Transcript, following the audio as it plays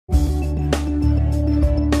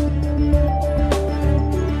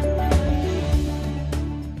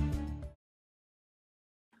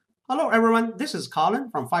Hello everyone, this is Colin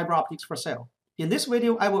from Fiber Optics for Sale. In this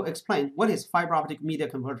video, I will explain what is fiber optic media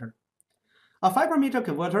converter. A fiber media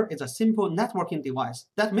converter is a simple networking device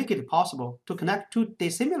that makes it possible to connect two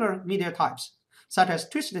dissimilar media types, such as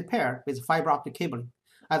twisted pair with fiber optic cabling,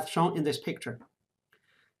 as shown in this picture.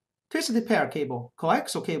 Twisted pair cable,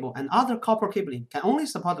 coaxial cable, and other copper cabling can only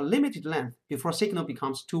support a limited length before signal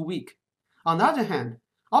becomes too weak. On the other hand,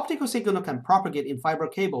 optical signal can propagate in fiber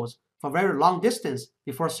cables for very long distance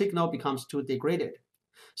before signal becomes too degraded.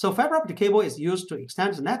 So fiber optic cable is used to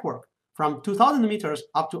extend the network from 2000 meters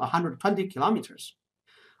up to 120 kilometers.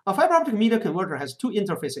 A fiber optic media converter has two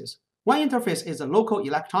interfaces. One interface is a local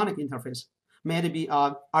electronic interface, may it be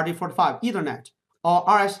a RJ45 Ethernet or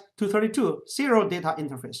RS232 serial data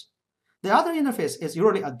interface. The other interface is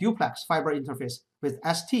usually a duplex fiber interface with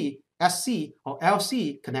ST, SC, or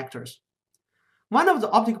LC connectors. One of the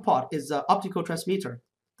optical port is the optical transmitter.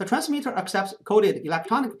 The transmitter accepts coded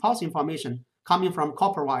electronic pulse information coming from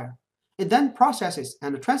copper wire. It then processes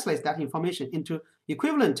and translates that information into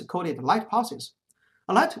equivalent coded light pulses.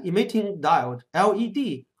 A light-emitting diode,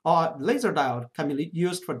 LED, or a laser diode can be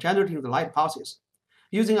used for generating the light pulses.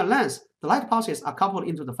 Using a lens, the light pulses are coupled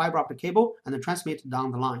into the fiber optic cable and transmitted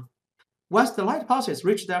down the line. Once the light pulses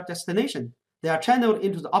reach their destination, they are channeled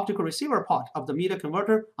into the optical receiver port of the media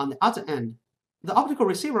converter on the other end. The optical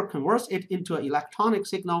receiver converts it into an electronic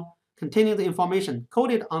signal containing the information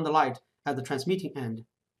coded on the light at the transmitting end.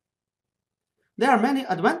 There are many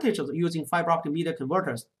advantages of using fiber optic media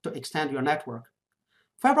converters to extend your network.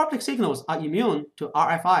 Fiber optic signals are immune to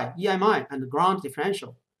RFI, EMI, and ground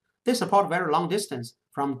differential. They support very long distance,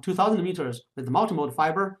 from 2000 meters with multimode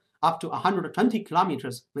fiber up to 120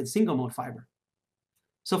 kilometers with single-mode fiber.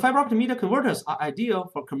 So fiber optic media converters are ideal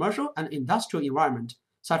for commercial and industrial environment,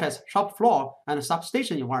 such as shop floor and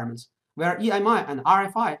substation environments, where EMI and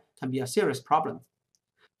RFI can be a serious problem.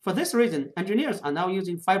 For this reason, engineers are now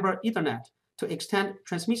using fiber Ethernet to extend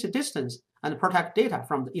transmission distance and protect data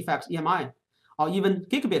from the effects EMI, or even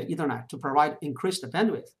gigabit Ethernet to provide increased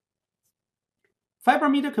bandwidth. Fiber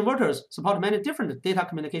media converters support many different data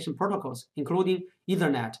communication protocols, including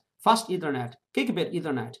Ethernet, Fast Ethernet, Gigabit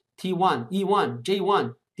Ethernet, T1, E1,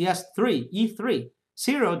 J1, DS3, E3,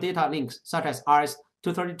 serial data links such as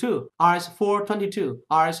RS232, RS422,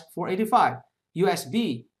 RS485,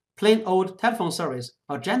 USB, plain old telephone service,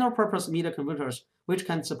 or general-purpose media converters which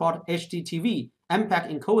can support HDTV,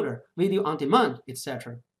 MPEG encoder, video on demand,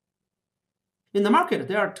 etc. In the market,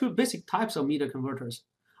 there are two basic types of media converters.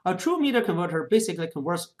 A true media converter basically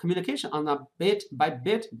converts communication on a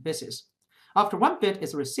bit-by-bit basis. After one bit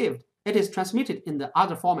is received, it is transmitted in the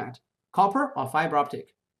other format, copper or fiber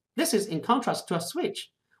optic. This is in contrast to a switch,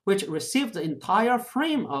 which receives the entire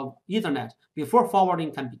frame of Ethernet before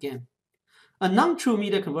forwarding can begin. A non-true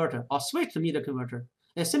media converter or switched media converter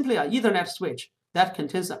is simply an Ethernet switch that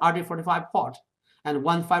contains an RJ45 port and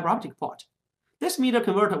one fiber optic port. This media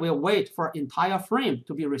converter will wait for an entire frame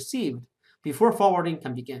to be received before forwarding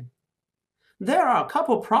can begin. There are a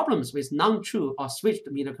couple problems with non-true or switched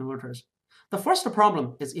media converters. The first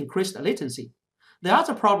problem is increased latency. The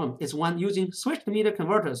other problem is when using switched media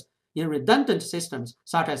converters in redundant systems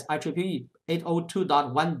such as IEEE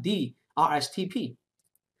 802.1d RSTP.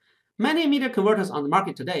 Many media converters on the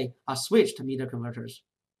market today are switched media converters.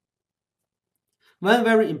 One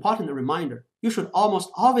very important reminder, you should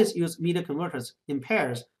almost always use media converters in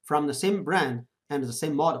pairs from the same brand and the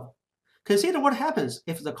same model. Consider what happens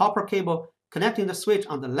if the copper cable connecting the switch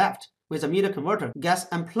on the left with a media converter gets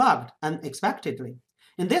unplugged unexpectedly.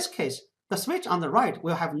 In this case, the switch on the right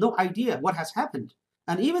will have no idea what has happened,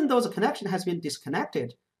 and even though the connection has been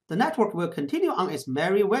disconnected, the network will continue on its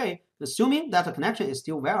merry way, assuming that the connection is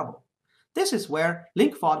still viable. This is where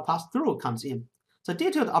link fault pass-through comes in. The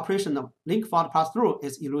detailed operation of link fault pass-through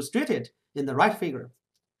is illustrated in the right figure.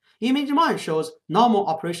 Image 1 shows normal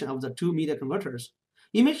operation of the two media converters.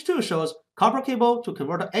 Image 2 shows copper cable to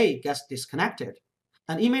converter A gets disconnected.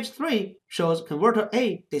 And image 3 shows converter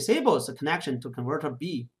A disables the connection to converter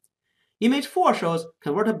B. Image 4 shows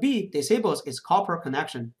converter B disables its copper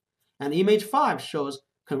connection. And image 5 shows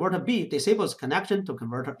converter B disables connection to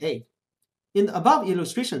converter A. In the above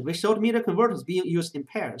illustration, we showed media converters being used in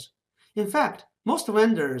pairs. In fact, most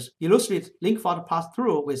vendors illustrate link fault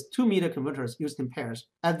pass-through with two media converters used in pairs,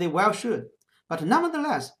 as they well should. But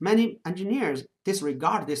nevertheless, many engineers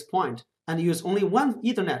disregard this point and use only one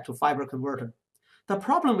Ethernet to fiber converter. The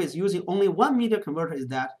problem with using only one media converter is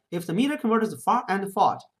that if the media converter's far-end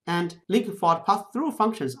fault and link fault pass-through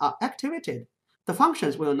functions are activated, the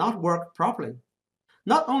functions will not work properly.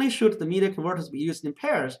 Not only should the media converters be used in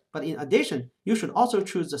pairs, but in addition, you should also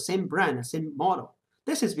choose the same brand and same model.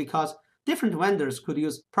 This is because Different vendors could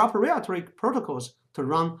use proprietary protocols to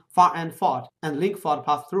run far-end fault and link fault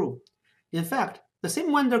path through. In fact, the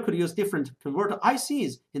same vendor could use different converter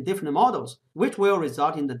ICs in different models, which will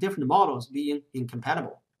result in the different models being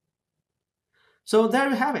incompatible. So there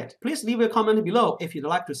you have it. Please leave a comment below if you'd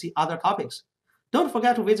like to see other topics. Don't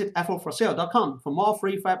forget to visit f4forsale.com for more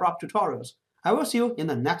free fiber optic tutorials. I will see you in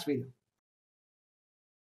the next video.